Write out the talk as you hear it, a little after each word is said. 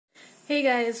Hey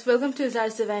guys, welcome to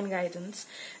Izar's Divine Guidance,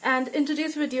 and in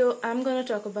today's video I'm going to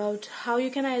talk about how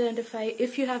you can identify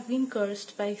if you have been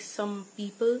cursed by some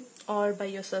people or by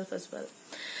yourself as well.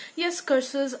 Yes,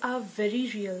 curses are very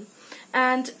real,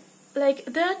 and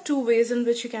there are two ways in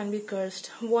which you can be cursed.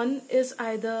 One is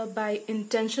either by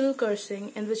intentional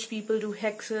cursing, in which people do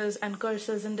hexes and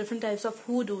curses and different types of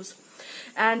hoodoos,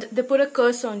 and they put a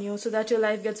curse on you so that your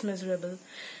life gets miserable.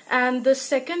 And the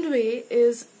second way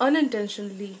is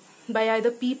unintentionally, by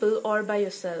either people or by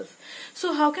yourself.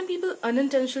 So how can people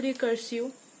unintentionally curse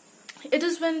you? It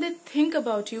is when they think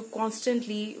about you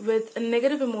constantly with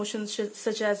negative emotions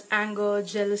such as anger,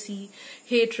 jealousy,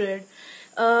 hatred,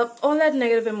 all that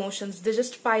negative emotions. They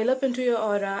just pile up into your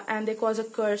aura and they cause a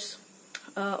curse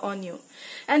on you.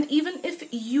 And even if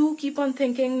you keep on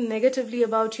thinking negatively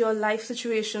about your life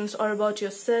situations or about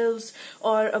yourselves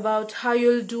or about how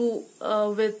you'll do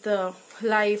with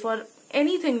life or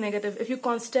anything negative, if you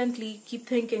constantly keep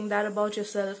thinking that about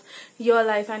yourself, your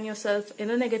life and yourself in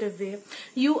a negative way,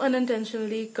 you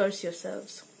unintentionally curse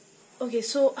yourselves. Okay,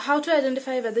 so how to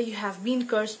identify whether you have been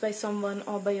cursed by someone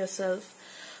or by yourself?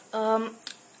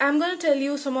 I'm going to tell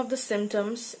you some of the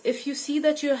symptoms. If you see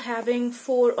that you're having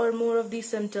 4 or more of these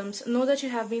symptoms, know that you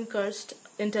have been cursed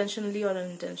intentionally or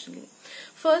unintentionally.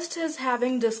 First is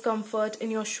having discomfort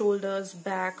in your shoulders,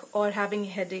 back, or having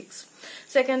headaches.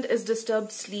 Second is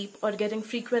disturbed sleep or getting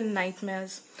frequent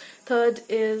nightmares. Third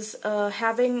is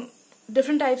having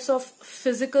different types of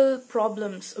physical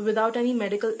problems without any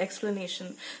medical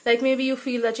explanation. Like maybe you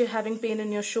feel that you're having pain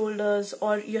in your shoulders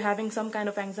or you're having some kind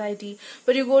of anxiety,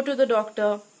 but you go to the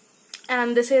doctor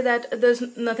and they say that there's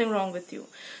nothing wrong with you.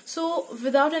 So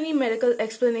without any medical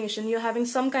explanation, you're having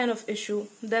some kind of issue,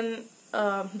 then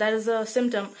that is a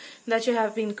symptom that you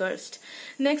have been cursed.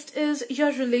 Next is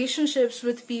your relationships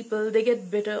with people, they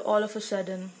get bitter all of a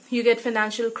sudden. You get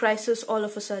financial crisis all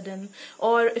of a sudden,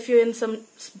 or if you're in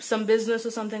some business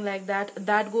or something like that,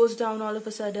 that goes down all of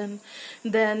a sudden.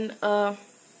 Then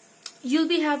you'll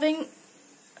be having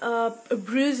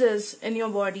bruises in your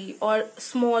body, or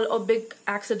small or big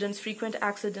accidents, frequent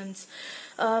accidents.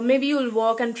 Maybe you'll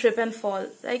walk and trip and fall,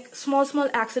 like small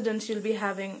accidents you'll be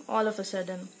having all of a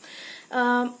sudden.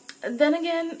 Then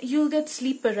again, you'll get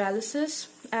sleep paralysis,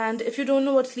 and if you don't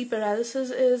know what sleep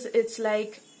paralysis is, it's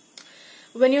like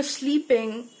when you're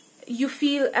sleeping, you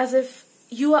feel as if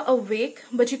you are awake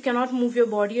but you cannot move your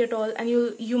body at all, and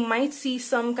you might see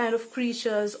some kind of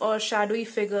creatures or shadowy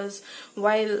figures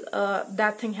while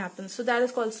that thing happens. So that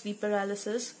is called sleep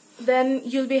paralysis. Then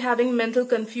you'll be having mental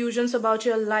confusions about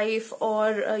your life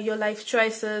or your life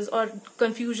choices, or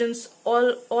confusions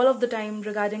all of the time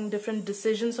regarding different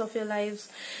decisions of your lives,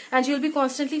 and you'll be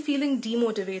constantly feeling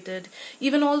demotivated.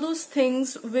 Even all those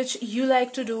things which you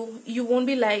like to do, you won't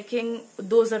be liking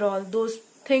those at all. Those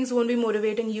things won't be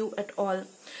motivating you at all.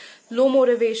 Low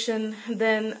motivation,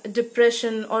 then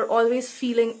depression, or always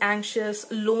feeling anxious,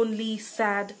 lonely,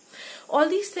 sad. All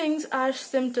these things are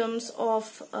symptoms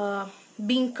of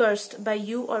being cursed by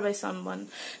you or by someone.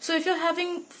 So if you're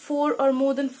having 4 or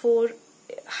more than 4,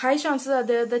 high chances are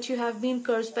there that you have been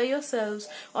cursed by yourselves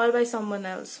or by someone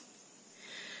else.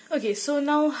 Okay, so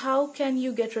now how can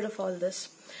you get rid of all this?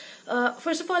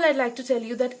 First of all, I'd like to tell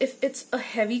you that if it's a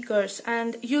heavy curse,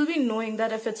 and you'll be knowing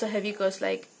that if it's a heavy curse,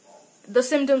 like the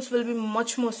symptoms will be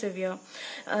much more severe,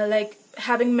 like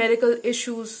having medical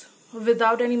issues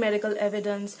without any medical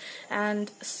evidence,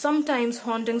 and sometimes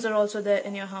hauntings are also there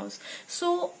in your house.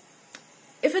 So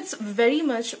if it's very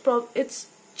much,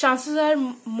 chances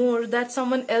are more that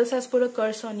someone else has put a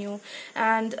curse on you,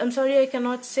 and I'm sorry I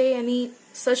cannot say any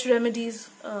such remedies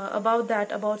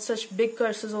about such big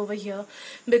curses over here,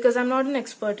 because I'm not an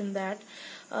expert in that,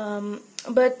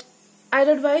 but I'd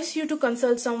advise you to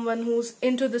consult someone who's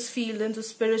into this field, into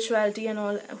spirituality and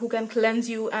all, who can cleanse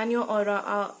you and your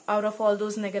aura out of all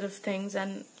those negative things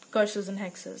and curses and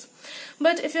hexes.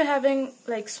 But if you're having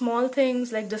like small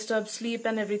things like disturbed sleep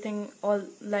and everything, all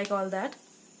that,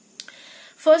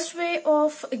 first way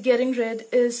of getting rid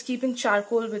is keeping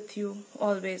charcoal with you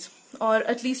always, or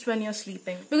at least when you're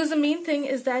sleeping. Because the main thing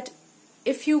is that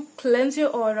if you cleanse your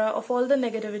aura of all the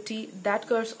negativity, that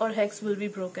curse or hex will be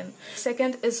broken.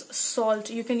 Second is salt.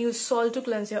 You can use salt to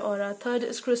cleanse your aura. Third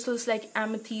is crystals like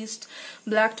amethyst,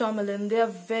 black tourmaline. They are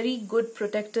very good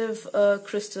protective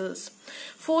crystals.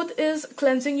 Fourth is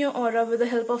cleansing your aura with the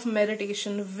help of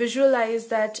meditation. Visualize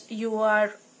that you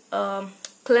are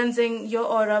cleansing your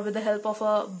aura with the help of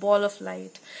a ball of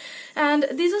light. And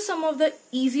these are some of the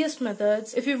easiest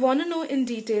methods. If you want to know in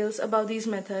details about these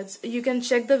methods, you can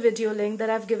check the video link that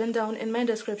I've given down in my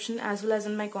description as well as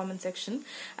in my comment section.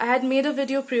 I had made a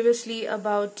video previously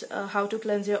about how to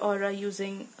cleanse your aura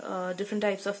using different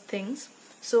types of things.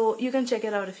 So you can check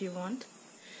it out if you want.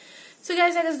 So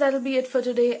guys, I guess that'll be it for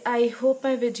today. I hope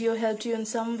my video helped you in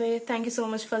some way. Thank you so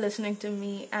much for listening to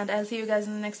me, and I'll see you guys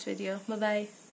in the next video. Bye bye.